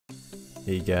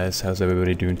Hey guys, how's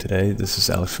everybody doing today? This is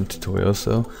Alex from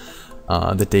Tutorialso.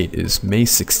 The date is May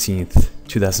 16th,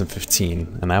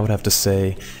 2015, and I would have to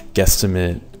say,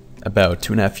 guesstimate, about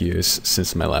 2.5 years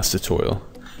since my last tutorial.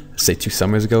 I'd say 2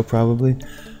 summers ago probably.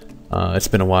 It's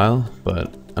been a while,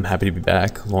 but I'm happy to be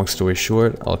back. Long story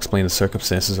short, I'll explain the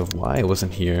circumstances of why I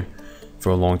wasn't here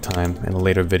for a long time in a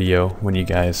later video when you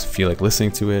guys feel like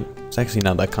listening to it. It's actually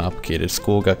not that complicated.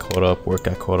 School got caught up, work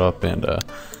got caught up, and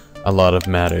a lot of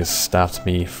matters stopped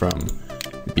me from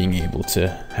being able to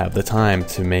have the time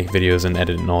to make videos and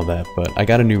edit and all that. But I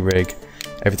got a new rig,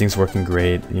 everything's working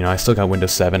great. You know, I still got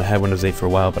Windows 7, I had Windows 8 for a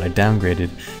while, but I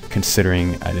downgraded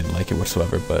considering I didn't like it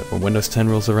whatsoever. But when Windows 10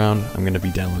 rolls around, I'm going to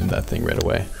be downloading that thing right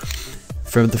away.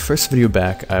 For the first video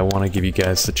back, I want to give you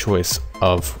guys the choice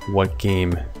of what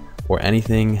game or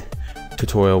anything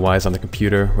tutorial wise on the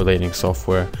computer relating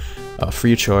software,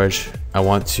 free of charge. I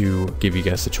want to give you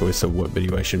guys the choice of what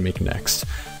video I should make next.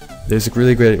 There's a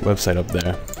really great website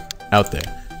out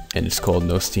there, and it's called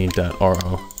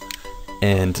nosTEAM.ro,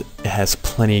 and it has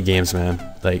plenty of games, man.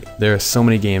 Like, there are so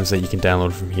many games that you can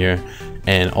download from here,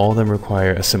 and all of them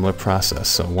require a similar process.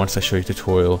 So once I show you a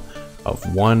tutorial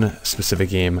of one specific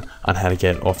game on how to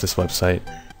get off this website,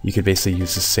 you could basically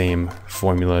use the same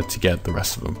formula to get the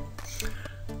rest of them.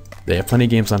 They have plenty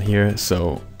of games on here,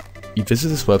 so you visit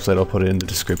this website, I'll put it in the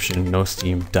description,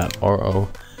 nosTEAM.ro,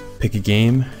 pick a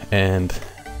game and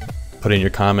put in your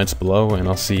comments below, and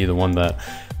I'll see the one that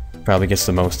probably gets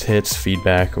the most hits,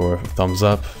 feedback, or thumbs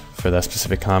up for that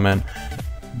specific comment.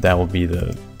 That will be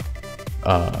the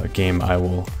game I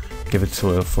will give it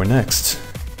to for next.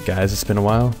 Guys, it's been a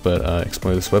while, but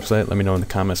explore this website. Let me know in the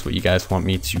comments what you guys want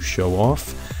me to show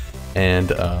off,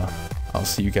 and I'll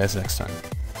see you guys next time.